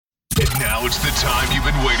Now it's the time you've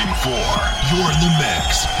been waiting for. You're in the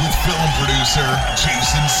mix with film producer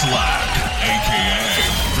Jason Slack,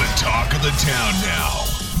 a.k.a. the talk of the town now.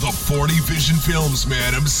 The 40 Vision Films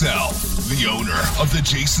man himself, the owner of the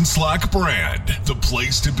Jason Slack brand. The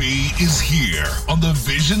place to be is here on the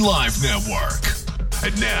Vision Live Network.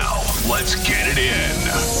 And now, let's get it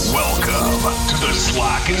in. Welcome to the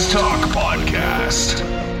Slack is Talk podcast.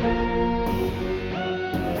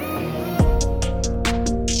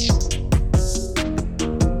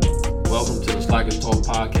 Welcome to the Slack is Talk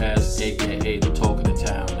podcast, aka the talk of the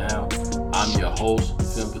town now. I'm your host,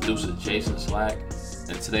 film producer Jason Slack,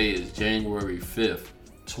 and today is January 5th,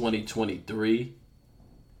 2023.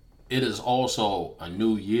 It is also a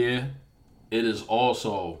new year. It is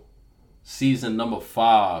also season number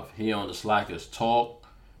 5 here on the Slack is Talk.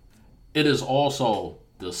 It is also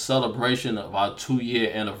the celebration of our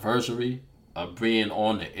 2-year anniversary of being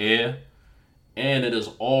on the air. And it is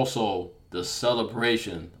also the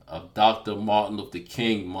celebration of Dr. Martin Luther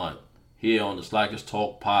King month here on the Slack is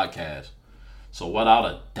Talk podcast. So without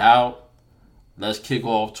a doubt, let's kick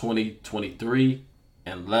off 2023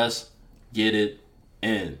 and let's get it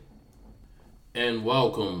in. And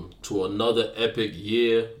welcome to another epic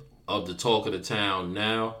year of the talk of the town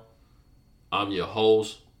now. I'm your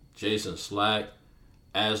host, Jason Slack.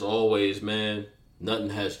 As always, man, nothing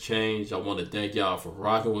has changed. I want to thank y'all for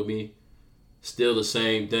rocking with me. Still the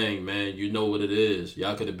same thing, man. You know what it is.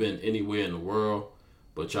 Y'all could have been anywhere in the world,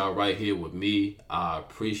 but y'all right here with me. I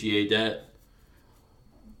appreciate that.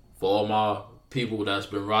 For all my people that's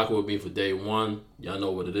been rocking with me for day one, y'all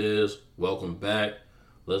know what it is. Welcome back.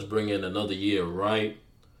 Let's bring in another year right.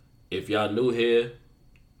 If y'all new here,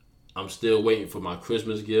 I'm still waiting for my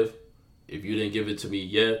Christmas gift. If you didn't give it to me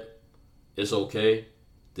yet, it's okay.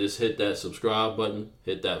 Just hit that subscribe button,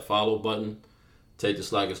 hit that follow button. Take the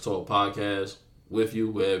Slack is Talk podcast with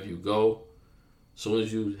you wherever you go. As soon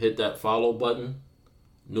as you hit that follow button,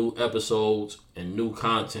 new episodes and new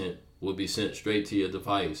content will be sent straight to your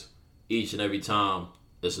device each and every time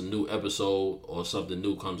it's a new episode or something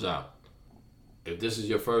new comes out. If this is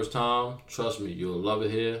your first time, trust me, you'll love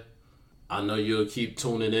it here. I know you'll keep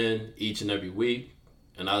tuning in each and every week,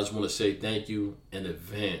 and I just want to say thank you in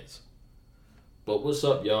advance. But what's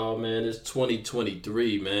up, y'all, man? It's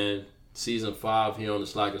 2023, man. Season 5 here on the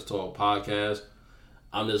Slack is Talk podcast.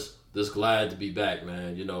 I'm just glad to be back,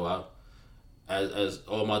 man. You know, as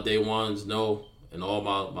all my day ones know, and all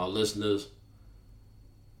my listeners,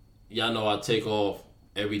 y'all know I take off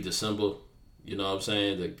every December. You know what I'm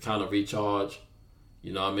saying? To kind of recharge.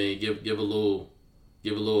 You know what I mean? Give a little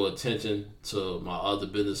attention to my other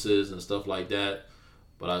businesses and stuff like that.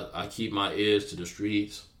 But I keep my ears to the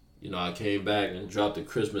streets. You know, I came back and dropped the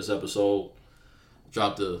Christmas episode.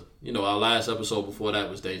 Our last episode before that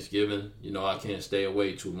was Thanksgiving. You know, I can't stay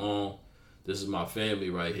away too long. This is my family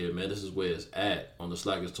right here, man. This is where it's at on the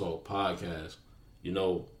Slack is Talk podcast. You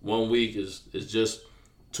know, 1 week is just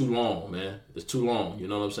too long, man. It's too long. You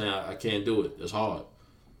know what I'm saying? I can't do it. It's hard.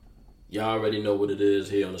 Y'all already know what it is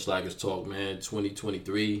here on the Slack is Talk, man.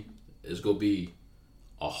 2023 is going to be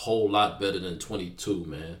a whole lot better than 22,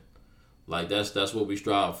 man. Like, that's what we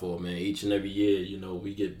strive for, man. Each and every year, you know,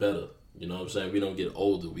 we get better. You know what I'm saying? We don't get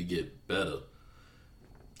older, we get better.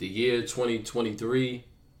 The year 2023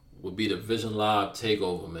 will be the Vision Live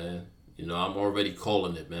takeover, man. You know, I'm already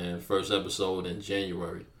calling it, man. First episode in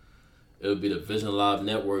January. It'll be the Vision Live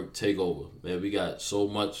Network takeover. Man, we got so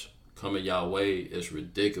much coming y'all way. It's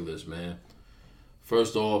ridiculous, man.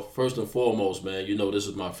 First and foremost, man, you know, this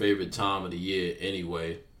is my favorite time of the year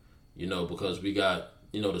anyway. You know, because we got,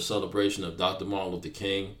 you know, the celebration of Dr. Martin Luther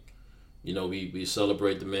King. You know, we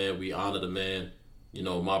celebrate the man, we honor the man. You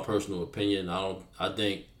know, my personal opinion, I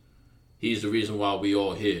think he's the reason why we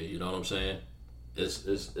all here. You know what I'm saying?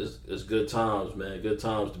 It's good times, man. Good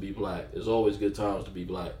times to be black. It's always good times to be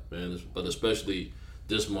black, man. But especially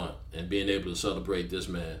this month and being able to celebrate this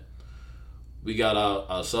man. We got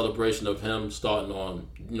our celebration of him starting on,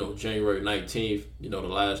 you know, January 19th. You know, the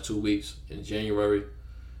last 2 weeks in January.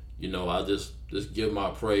 You know, I just give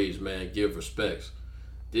my praise, man. Give respects.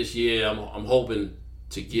 This year, I'm hoping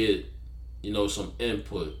to get, you know, some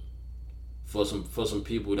input for some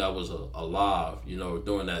people that was alive, you know,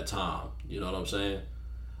 during that time. You know what I'm saying?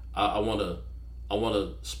 I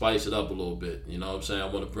wanna spice it up a little bit. You know what I'm saying? I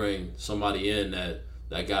want to bring somebody in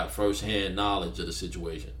that got firsthand knowledge of the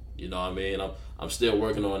situation. You know what I mean? I'm still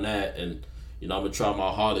working on that, and you know I'm gonna try my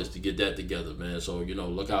hardest to get that together, man. So you know,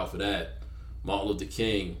 look out for that. Martin Luther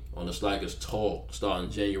King on the Slack is Talk starting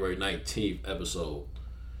January 19th episode.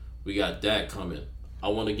 We got that coming. I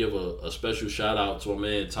want to give a special shout out to my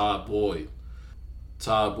man Todd Boyd.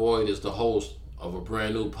 Todd Boyd is the host of a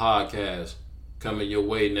brand new podcast coming your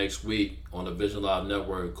way next week on the Vision Live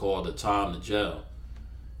Network called The Time to Gel.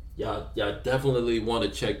 Y'all definitely want to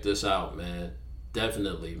check this out, man.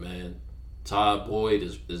 Definitely, man. Todd Boyd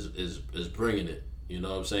is bringing it. You know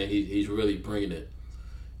what I'm saying? He's really bringing it.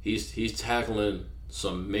 He's tackling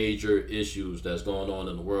some major issues that's going on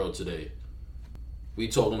in the world today. We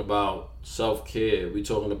talking about self-care. We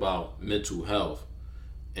talking about mental health.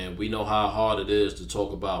 And we know how hard it is to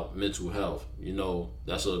talk about mental health. You know,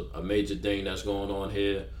 that's a major thing that's going on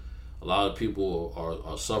here. A lot of people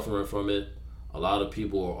are suffering from it. A lot of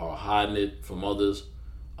people are hiding it from others.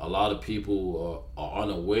 A lot of people are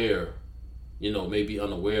unaware, maybe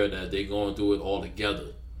unaware that they're going through it all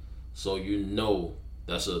together. So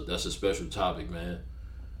that's a special topic, man.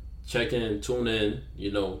 Check in, tune in,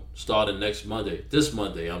 starting this Monday,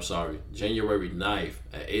 January 9th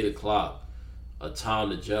at 8 o'clock. A Time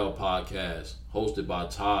to Gel podcast hosted by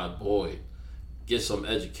Todd Boyd. Get some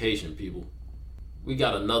education, people. We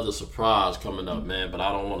got another surprise coming up, man, but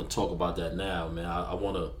I don't want to talk about that now, man. I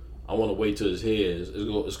want to wait till it's here.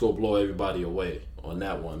 It's gonna blow everybody away on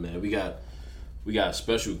that one, man. We got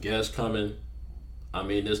special guests coming. I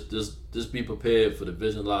mean, just be prepared for the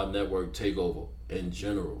Vision Live Network takeover in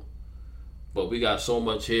general. But we got so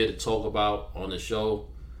much here to talk about on the show.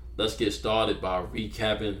 Let's get started by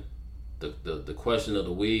recapping the question of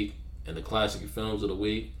the week and the classic films of the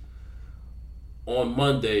week. On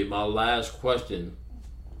Monday, my last question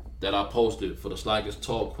that I posted for the Slackers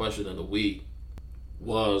Talk question of the week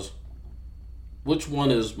was, which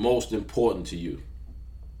one is most important to you?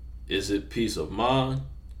 Is it peace of mind?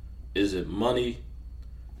 Is it money?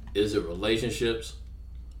 Is it relationships?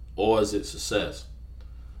 Or is it success?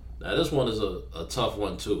 Now this one is a tough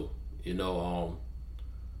one too.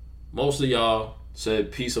 Most of y'all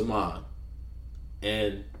said peace of mind.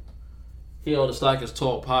 And here on the Slackers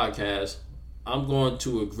Talk podcast, I'm going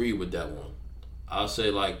to agree with that one. I'll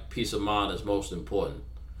say peace of mind is most important.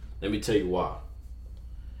 Let me tell you why.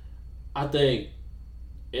 I think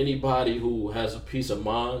anybody who has a peace of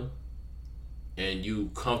mind and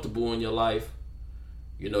you comfortable in your life,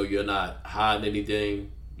 you're not hiding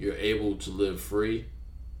anything, you're able to live free.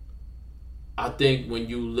 I think when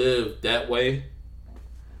you live that way,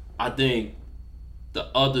 I think the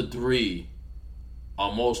other three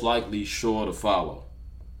are most likely sure to follow.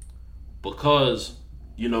 Because,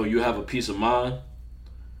 you have a peace of mind,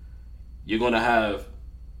 you're going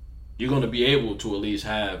to be able to at least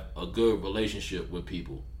have a good relationship with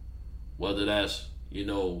people. Whether that's,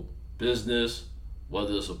 business,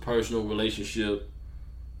 whether it's a personal relationship,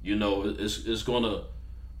 it's going to,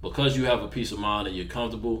 because you have a peace of mind and you're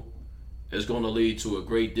comfortable, it's going to lead to a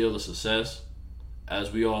great deal of success.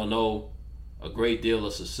 As we all know, a great deal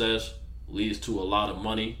of success leads to a lot of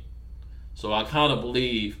money. So I kind of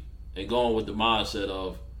believe in going with the mindset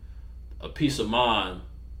of a peace of mind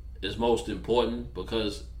is most important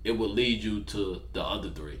because it will lead you to the other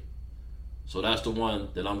three. So that's the one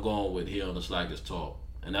that I'm going with here on the Slackers Talk.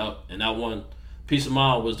 And that one, peace of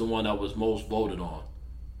mind, was the one that was most voted on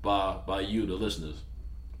by you, the listeners.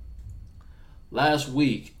 Last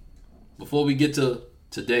week, before we get to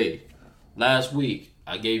today, last week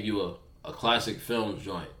I gave you a classic films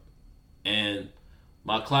joint. And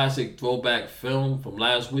my classic throwback film from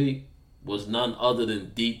last week was none other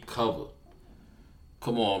than Deep Cover.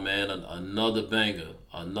 Come on, man, another banger,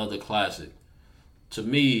 another classic. To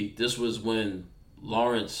me, this was when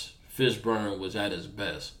Lawrence Fishburne was at his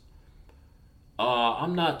best.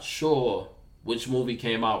 I'm not sure which movie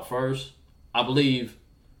came out first. I believe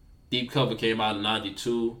Deep Cover came out in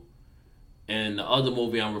 92. And the other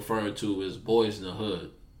movie I'm referring to is Boys in the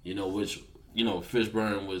Hood, which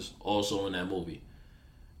Fishburne was also in that movie.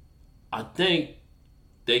 I think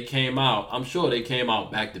I'm sure they came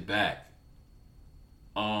out back to back.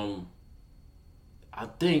 I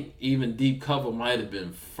think even Deep Cover might have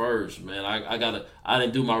been first, man. I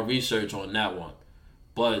didn't do my research on that one.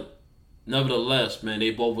 But nevertheless, man,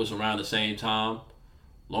 they both was around the same time.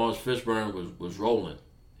 Lawrence Fishburne was rolling.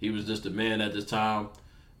 He was just the man at this time.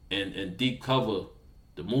 And Deep Cover,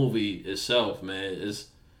 the movie itself, man, it's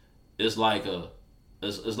like an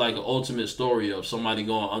ultimate story of somebody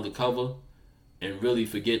going undercover and really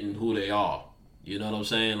forgetting who they are. You know what I'm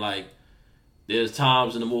saying? There's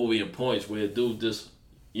times in the movie and points where dude just,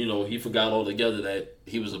 he forgot altogether that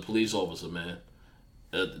he was a police officer, man.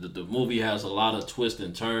 The movie has a lot of twists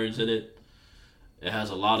and turns in it. It has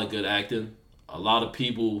a lot of good acting. A lot of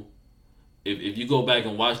people, if you go back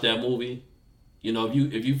and watch that movie,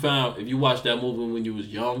 if you watched that movie when you was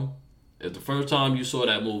young, if the first time you saw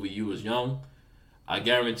that movie you was young, I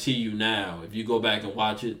guarantee you now, if you go back and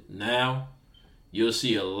watch it now, you'll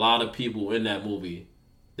see a lot of people in that movie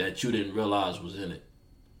that you didn't realize was in it.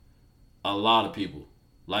 A lot of people.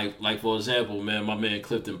 Like for example, man, my man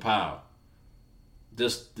Clifton Powell.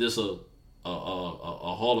 This a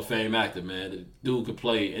Hall of Fame actor, man. The dude could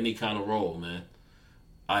play any kind of role, man.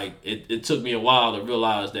 It took me a while to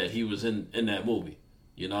realize that he was in that movie.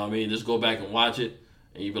 You know what I mean? Just go back and watch it,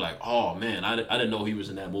 and you'd be like, oh man, I didn't know he was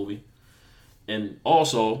in that movie. And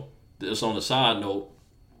also, just on a side note,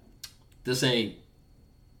 this ain't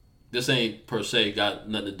per se got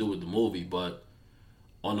nothing to do with the movie, but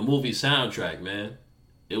on the movie soundtrack, man,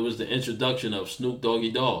 it was the introduction of Snoop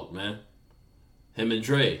Doggy Dogg, man. Him and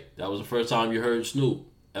Dre. That was the first time you heard Snoop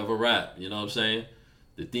ever rap, you know what I'm saying?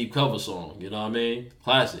 The Deep Cover song, you know what I mean?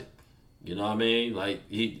 Classic. You know what I mean? Like,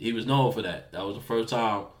 he was known for that. That was the first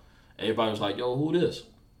time everybody was like, yo, who this?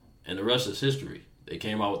 And the rest is history. They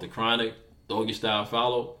came out with the Chronic, Doggy Style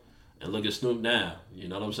followed, and look at Snoop now. You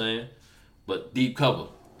know what I'm saying? But Deep Cover.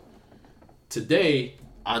 Today,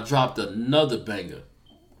 I dropped another banger.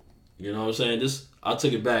 You know what I'm saying? I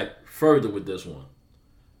took it back further with this one.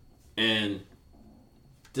 And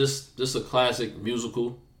this a classic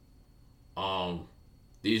musical.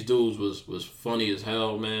 These dudes was funny as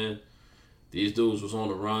hell, man. These dudes was on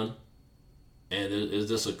the run. And it's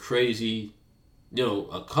just a crazy,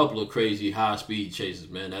 a couple of crazy high-speed chases,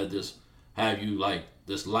 man, that just have you, like,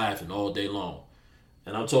 just laughing all day long.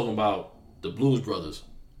 And I'm talking about the Blues Brothers,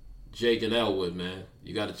 Jake and Elwood, man.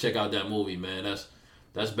 You got to check out that movie, man.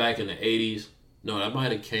 That's back in the 80s. No, that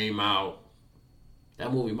might have came out,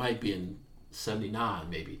 that movie might be in 79,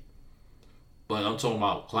 maybe. But I'm talking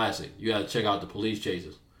about classic. You got to check out the police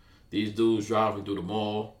chases. These dudes driving through the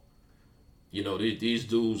mall. These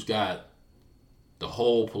dudes got the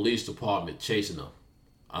whole police department chasing them.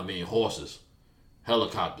 I mean, horses,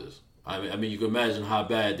 helicopters. I mean, you can imagine how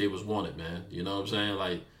bad they was wanted, man. You know what I'm saying?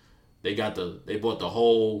 Like, they brought the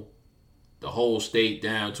whole state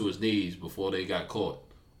down to its knees before they got caught.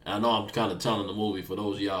 And I know I'm kind of telling the movie for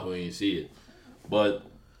those of y'all who ain't see it, but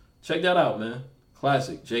check that out, man.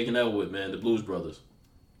 Classic. Jake and Elwood, man, the Blues Brothers.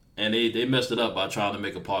 And they messed it up by trying to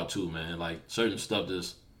make a part 2, man. Like, certain stuff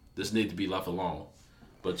this need to be left alone.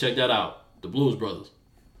 But check that out. The Blues Brothers.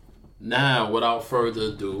 Now, without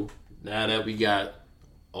further ado, now that we got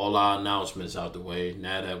all our announcements out the way,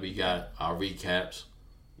 now that we got our recaps,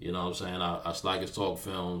 you know what I'm saying, our Slackers Talk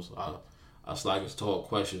films, our Slackers Talk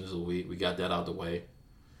questions of the week, we got that out the way.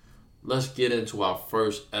 Let's get into our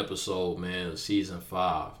first episode, man, of Season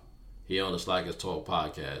 5 here on the Slackers Talk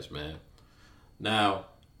podcast, man. Now,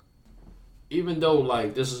 even though,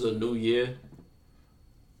 like, this is a new year,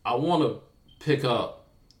 I want to pick up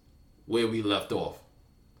where we left off.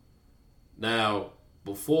 Now,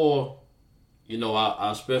 before,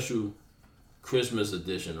 our special Christmas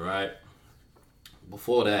edition, right?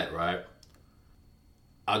 Before that, right?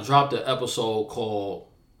 I dropped an episode called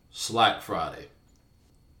Slack Friday.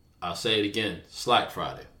 I'll say it again, Slack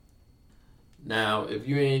Friday. Now, if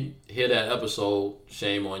you ain't hear that episode,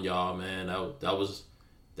 shame on y'all, man. That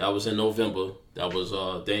was in November. That was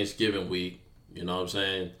Thanksgiving week. You know what I'm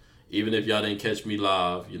saying? Even if y'all didn't catch me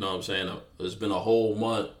live, you know what I'm saying? It's been a whole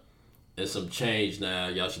month and some change now.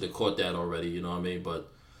 Y'all should have caught that already, you know what I mean? But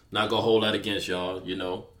not gonna hold that against y'all,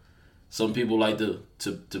 Some people like to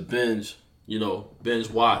binge, binge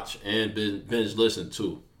watch and binge listen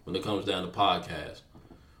too when it comes down to podcasts.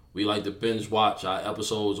 We like to binge watch our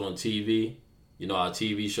episodes on TV, our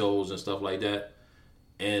TV shows and stuff like that.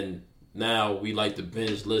 And now we like to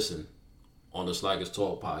binge listen on the Slackers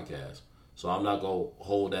Talk podcast. So I'm not going to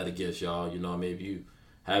hold that against y'all. You know what I mean? If you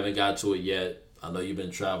haven't got to it yet, I know you've been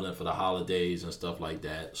traveling for the holidays and stuff like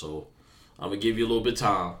that. So I'm going to give you a little bit of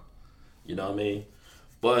time. You know what I mean?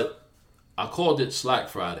 But I called it Slack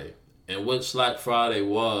Friday. And what Slack Friday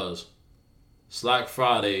was, Slack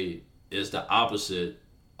Friday is the opposite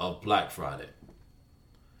of Black Friday.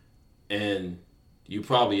 And you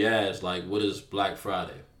probably asked, like, what is Black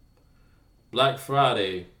Friday? Black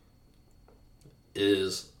Friday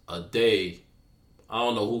is a day, I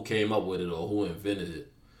don't know who came up with it or who invented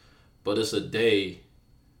it, but it's a day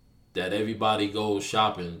that everybody goes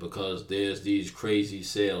shopping because there's these crazy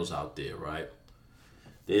sales out there, right?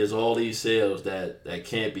 There's all these sales that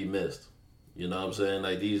can't be missed. You know what I'm saying?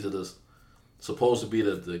 Like, these are supposed to be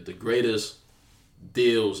the greatest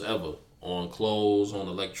deals ever on clothes, on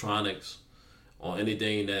electronics, on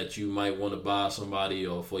anything that you might want to buy somebody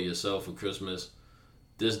or for yourself for Christmas.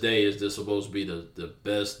 This day is just supposed to be the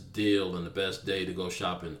best deal and the best day to go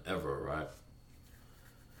shopping ever, right?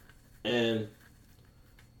 And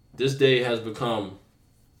this day has become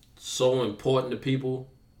so important to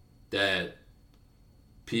people that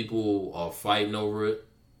people are fighting over it.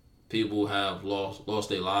 People have lost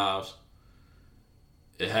their lives.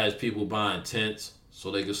 It has people buying tents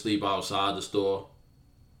so they can sleep outside the store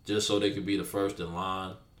just so they could be the first in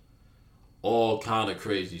line. All kind of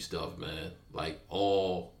crazy stuff, man. Like,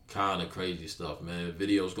 all kind of crazy stuff, man.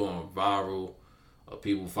 Videos going viral of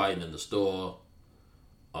people fighting in the store.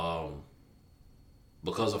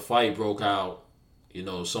 Because a fight broke out,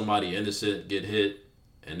 somebody innocent get hit,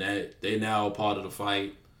 and that they now a part of the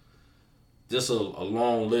fight. Just a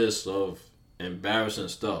long list of embarrassing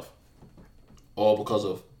stuff, all because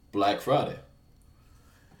of Black Friday.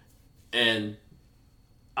 And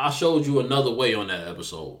I showed you another way on that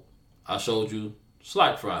episode. I showed you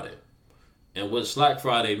Slack Friday. And what Slack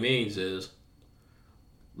Friday means is,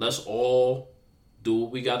 let's all do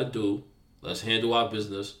what we got to do. Let's handle our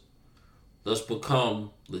business. Let's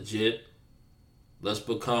become legit. Let's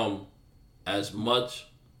become as much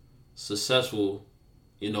successful,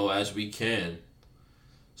 as we can,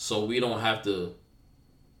 so we don't have to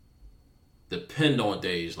depend on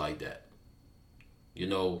days like that. We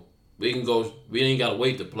ain't got to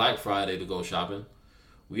wait to Black Friday to go shopping.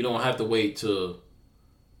 We don't have to wait till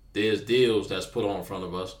there's deals that's put on in front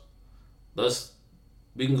of us.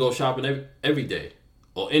 We can go shopping every day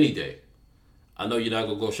or any day. I know you're not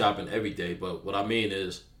going to go shopping every day, but what I mean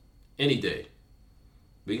is any day.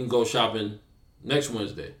 We can go shopping next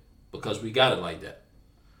Wednesday because we got it like that.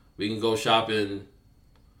 We can go shopping,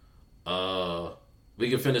 we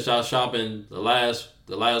can finish our shopping the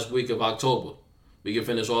last week of October. We can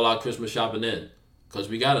finish all our Christmas shopping in because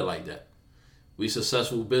we got it like that. We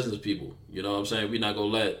successful business people. You know what I'm saying? We're not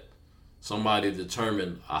going to let somebody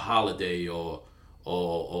determine a holiday or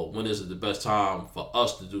when is it the best time for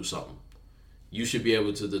us to do something. You should be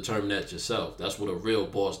able to determine that yourself. That's what a real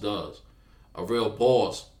boss does. A real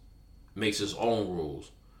boss makes his own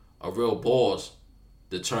rules. A real boss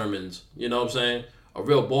determines, a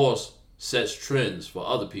real boss sets trends for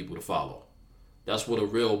other people to follow. That's what a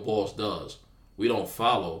real boss does. We don't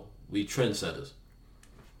follow, we trendsetters.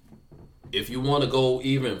 If you want to go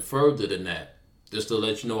even further than that, just to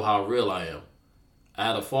let you know how real I am, I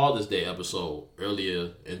had a Father's Day episode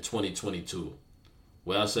earlier in 2022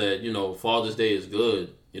 where I said, Father's Day is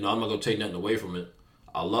good. I'm not going to take nothing away from it.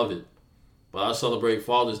 I love it. But I celebrate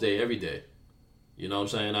Father's Day every day. You know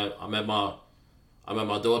what I'm saying? I'm at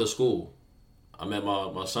my daughter's school. I'm at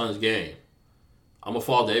my son's game. I'm a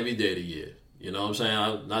father every day of the year. You know what I'm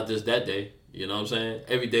saying? Not just that day. You know what I'm saying?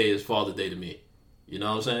 Every day is Father's Day to me. You know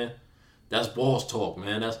what I'm saying? That's boss talk,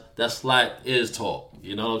 man. That's Slack is talk.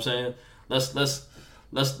 You know what I'm saying?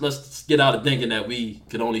 Let's get out of thinking that we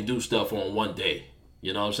can only do stuff on one day.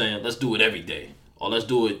 You know what I'm saying? Let's do it every day. Or let's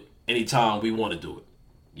do it anytime we want to do it.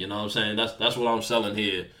 You know what I'm saying? That's what I'm selling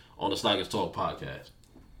here on the Slack is Talk podcast.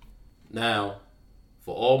 Now,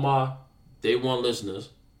 for all my day one listeners,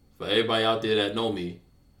 for everybody out there that know me,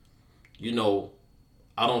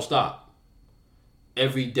 I don't stop.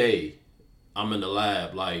 Every day, I'm in the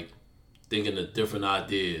lab, thinking of different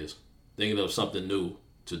ideas, thinking of something new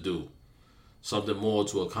to do, something more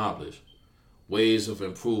to accomplish, ways of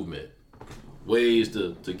improvement, ways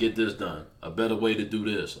to get this done, a better way to do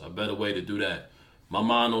this, a better way to do that. My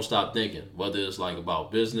mind don't stop thinking, whether it's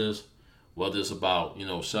about business, whether it's about,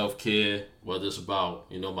 self-care, whether it's about,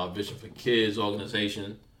 my Vision for Kids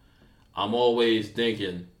organization. I'm always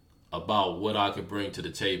thinking about what I could bring to the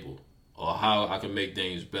table or how I can make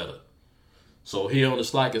things better. So here on the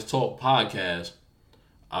Slack is Talk podcast,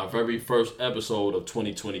 our very first episode of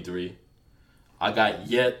 2023, I got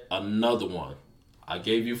yet another one. I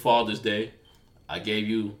gave you Father's Day. I gave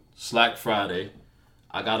you Slack Friday.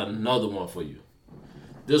 I got another one for you.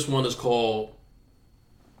 This one is called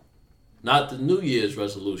not the New Year's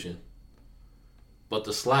resolution, but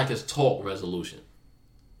the Slack is Talk resolution.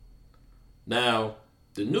 Now,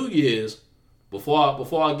 the New Year's,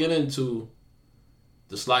 before I get into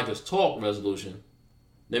the Slack is Talk resolution,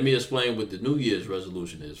 let me explain what the New Year's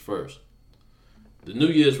resolution is first. The New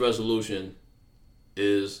Year's resolution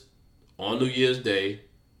is on New Year's Day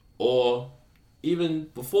or even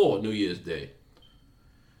before New Year's Day.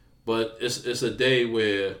 But it's a day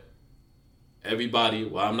where everybody,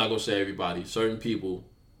 well, I'm not going to say everybody, certain people,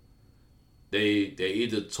 they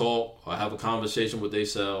either talk or have a conversation with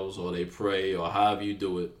themselves or they pray or however you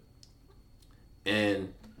do it.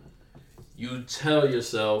 And you tell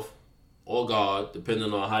yourself or God,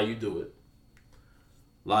 depending on how you do it,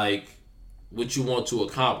 what you want to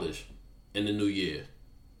accomplish in the new year.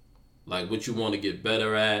 What you want to get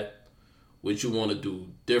better at, what you want to do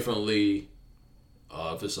differently,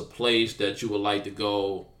 if it's a place that you would like to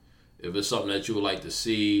go, if it's something that you would like to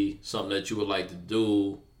see, something that you would like to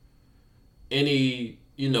do, any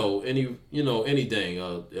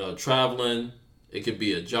anything. Traveling. It could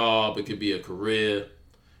be a job. It could be a career.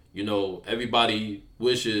 Everybody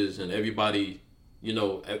wishes and everybody's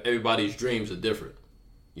dreams are different.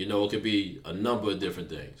 It could be a number of different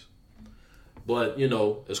things. But,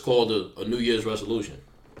 it's called a New Year's resolution.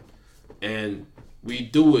 And we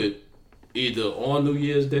do it either on New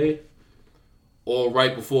Year's Day or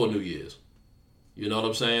right before New Year's. You know what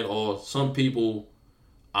I'm saying? Or some people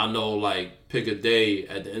I know pick a day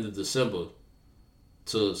at the end of December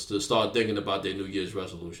to start thinking about their New Year's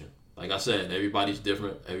resolution. Like I said, everybody's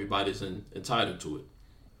different. Everybody's entitled to it.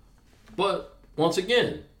 But once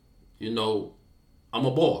again, I'm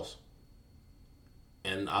a boss.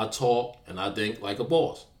 And I talk and I think like a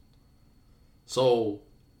boss. So,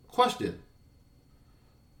 question.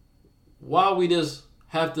 Why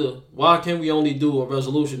can't we only do a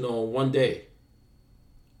resolution on one day?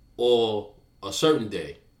 Or a certain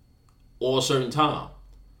day? Or a certain time?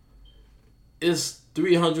 It's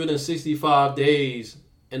 365 days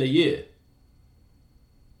in a year.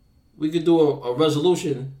 We could do a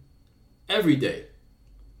resolution every day.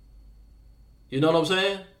 You know what I'm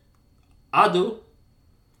saying? I do.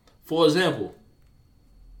 For example,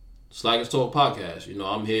 Slackers Talk Podcast.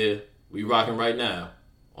 I'm here. We rocking right now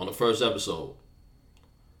on the first episode.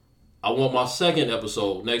 I want my second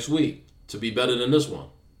episode next week to be better than this one.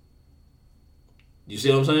 You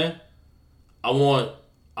see what I'm saying? I want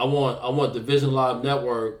the Vision Live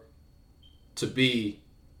Network to be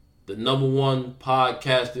the number one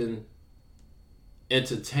podcasting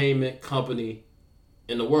entertainment company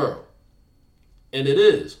in the world. And it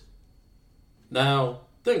is. Now,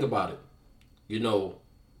 think about it.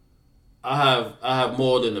 I have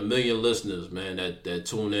more than 1 million listeners, man, that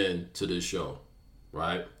tune in to this show,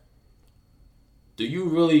 right? Do you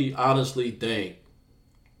really honestly think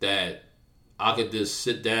that I could just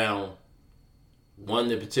sit down one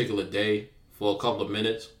particular day for a couple of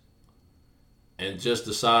minutes and just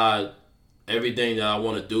decide everything that I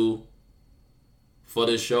want to do for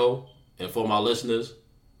this show and for my listeners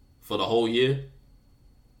for the whole year?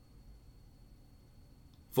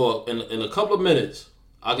 In a couple of minutes,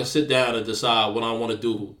 I can sit down and decide what I want to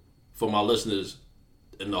do for my listeners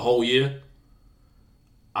in the whole year?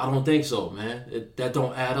 I don't think so, man. That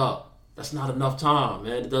don't add up. That's not enough time,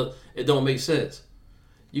 man. It don't make sense.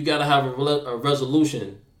 You got to have a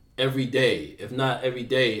resolution every day. If not every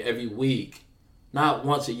day, every week. Not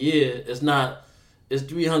once a year. It's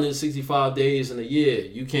 365 days in a year.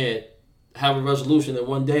 You can't have a resolution in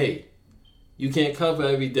one day. You can't cover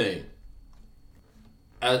everything.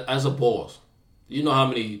 As a boss, you know how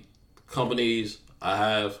many companies I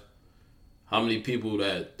have, how many people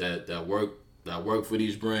that work for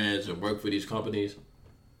these brands and work for these companies.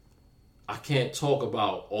 I can't talk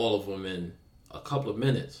about all of them in a couple of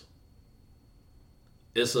minutes.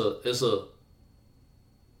 It's an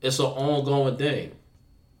ongoing thing.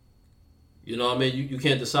 You know what I mean? You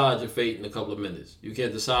can't decide your fate in a couple of minutes. You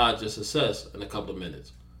can't decide your success in a couple of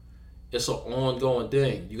minutes. It's an ongoing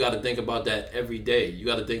thing. You got to think about that every day. You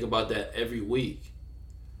got to think about that every week.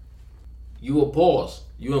 You a boss.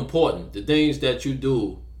 You important. The things that you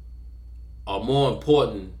do are more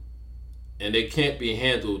important, and they can't be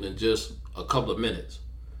handled in just a couple of minutes.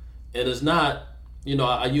 And it's not,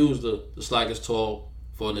 I use the Slackers Talk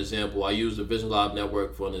for an example. I use the Vision Live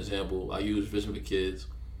Network for an example. I use Vision for Kids.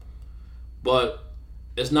 But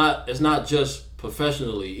it's not just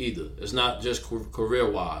professionally either. It's not just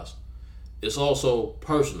career-wise. It's also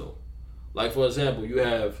personal. Like, for example,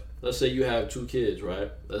 let's say you have 2 kids,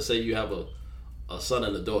 right? Let's say you have a son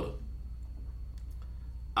and a daughter.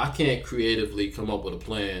 I can't creatively come up with a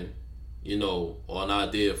plan, or an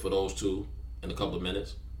idea for those 2 in a couple of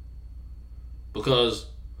minutes. Because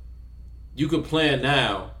you can plan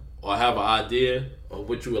now or have an idea of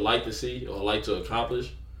what you would like to see or like to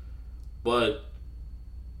accomplish. But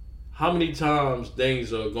how many times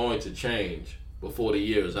things are going to change before the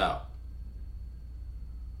year is out?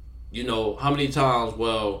 How many times,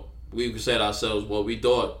 we said to ourselves, we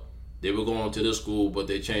thought they were going to this school, but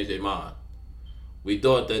they changed their mind. We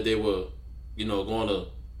thought that they were, going to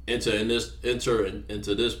enter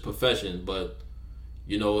into this profession, but,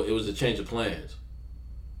 it was a change of plans.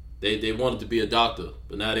 They wanted to be a doctor,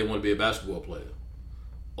 but now they want to be a basketball player,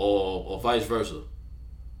 or vice versa.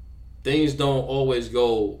 Things don't always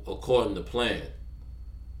go according to plan.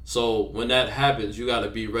 So when that happens, you got to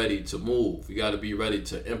be ready to move. You got to be ready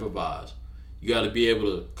to improvise. You got to be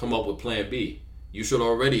able to come up with plan B. You should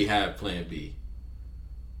already have plan B.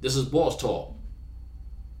 This is boss talk.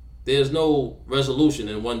 There's no resolution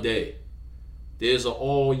in one day. There's an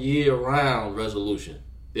all year round resolution.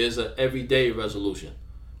 There's an everyday resolution.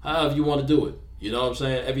 However you want to do it. You know what I'm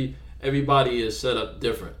saying? Everybody is set up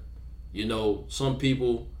different. You know, some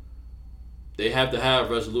people, they have to have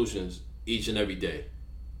resolutions each and every day.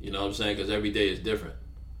 You know what I'm saying? Because every day is different.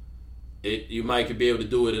 You might be able to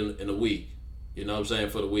do it in a week. You know what I'm saying?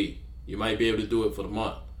 For the week. You might be able to do it for the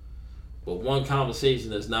month. But one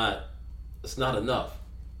conversation is not, it's not enough.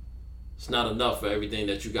 It's not enough for everything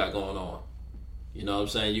that you got going on. You know what I'm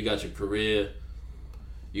saying? You got your career,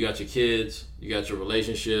 you got your kids, you got your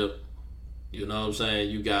relationship, you know what I'm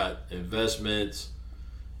saying? You got investments.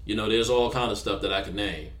 You know, there's all kind of stuff that I can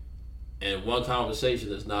name. And one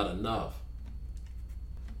conversation is not enough.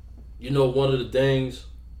 You know, one of the things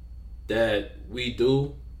that we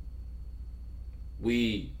do,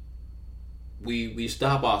 we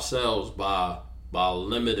stop ourselves by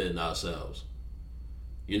limiting ourselves.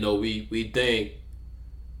 You know, we think,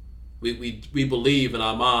 we believe in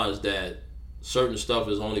our minds that certain stuff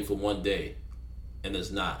is only for one day, and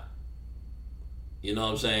it's not. You know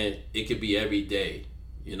what I'm saying? It could be every day.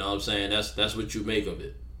 You know what I'm saying? That's what you make of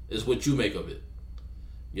it. It's what you make of it.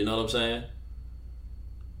 You know what I'm saying?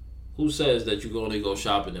 Who says that you can only go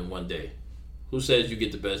shopping in one day? Who says you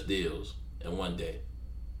get the best deals in one day?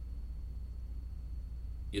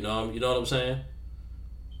 You know what I'm saying?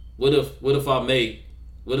 What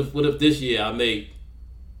if this year I make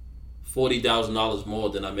 $40,000 more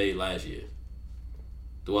than I made last year?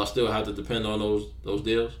 Do I still have to depend on those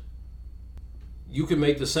deals? You can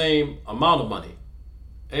make the same amount of money.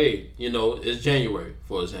 Hey, you know, it's January,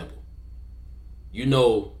 for example. You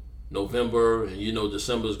know November and you know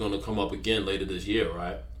December is going to come up again later this year,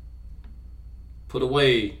 right? Put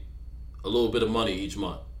away a little bit of money each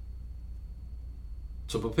month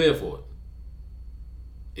to prepare for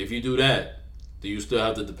it. If you do that, do you still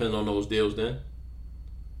have to depend on those deals then?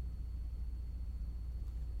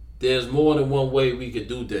 There's more than one way we could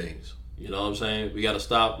do things. You know what I'm saying? We got to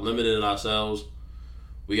stop limiting ourselves.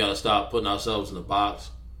 We got to stop putting ourselves in a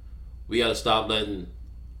box. We got to stop letting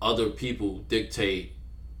other people dictate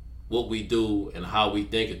what we do and how we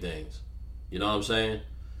think of things. You know what I'm saying?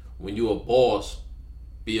 When you're a boss,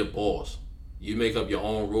 be a boss. You make up your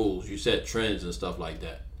own rules. You set trends and stuff like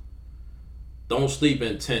that. Don't sleep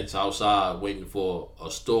in tents outside waiting for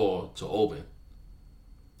a store to open.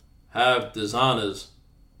 Have designers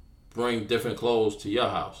bring different clothes to your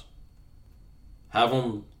house. Have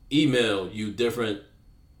them email you different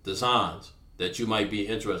designs that you might be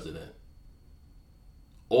interested in.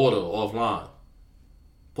 Order offline.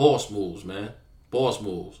 Boss moves, man. Boss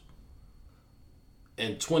moves.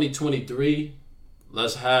 In 2023,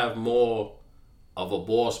 let's have more of a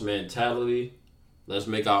boss mentality. Let's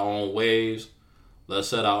make our own waves. Let's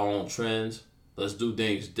set our own trends. Let's do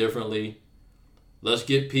things differently. Let's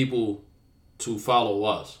get people to follow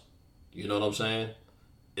us. You know what I'm saying?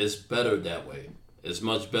 It's better that way. It's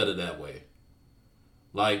much better that way.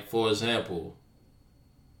 Like, for example,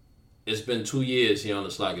 it's been 2 years here on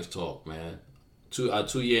the Slackers Talk, man. Our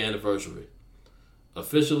 2-year anniversary.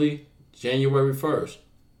 Officially, January 1st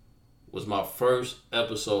was my first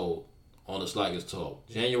episode on the Slackers Talk.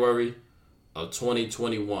 January of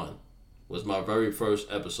 2021 was my very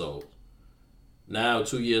first episode. Now,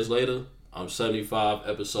 2 years later, I'm 75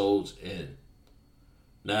 episodes in.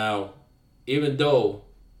 Now, even though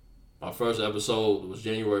my first episode was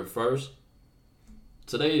January 1st,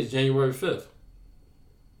 today is January 5th.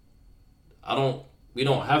 We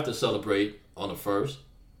don't have to celebrate on the 1st.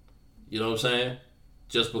 You know what I'm saying?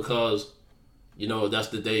 Just because, you know, that's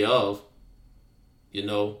the day of, you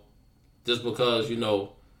know, just because, you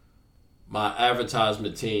know, my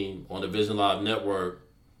advertisement team on the Vision Live Network,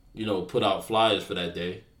 you know, put out flyers for that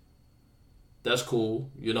day. That's cool.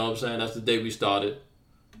 You know what I'm saying? That's the day we started.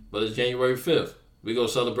 But it's January 5th. We go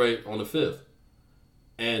celebrate on the 5th.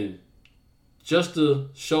 And just to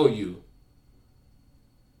show you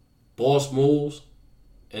boss moves,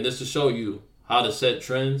 and this to show you how to set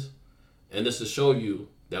trends, and this to show you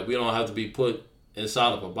that we don't have to be put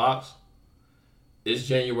inside of a box, it's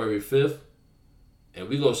January 5th, and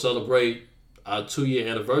we go celebrate our 2-year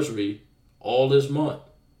anniversary all this month.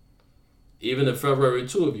 Even in February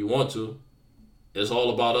too, if you want to. It's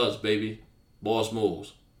all about us, baby. Boss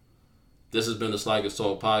moves. This has been the Slackers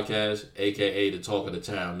Talk Podcast, a.k.a. the Talk of the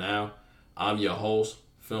Town Now. I'm your host,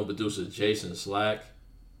 film producer Jason Slack.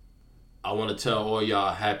 I want to tell all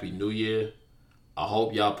y'all Happy New Year. I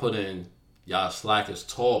hope y'all put in y'all Slackers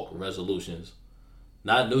Talk resolutions.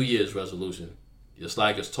 Not New Year's resolution. Your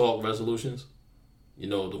Slackers Talk resolutions. You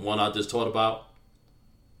know, the one I just talked about.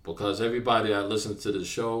 Because everybody that listens to this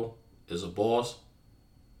show is a boss.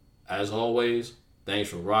 As always, thanks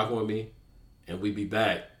for rocking with me. And we be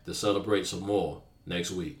back to celebrate some more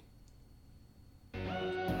next week.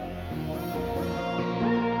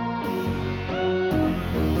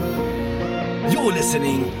 You're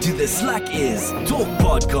listening to the Slack Is Talk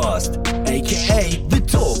Podcast, aka the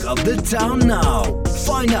talk of the town now.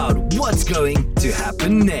 Find out what's going to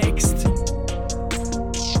happen next.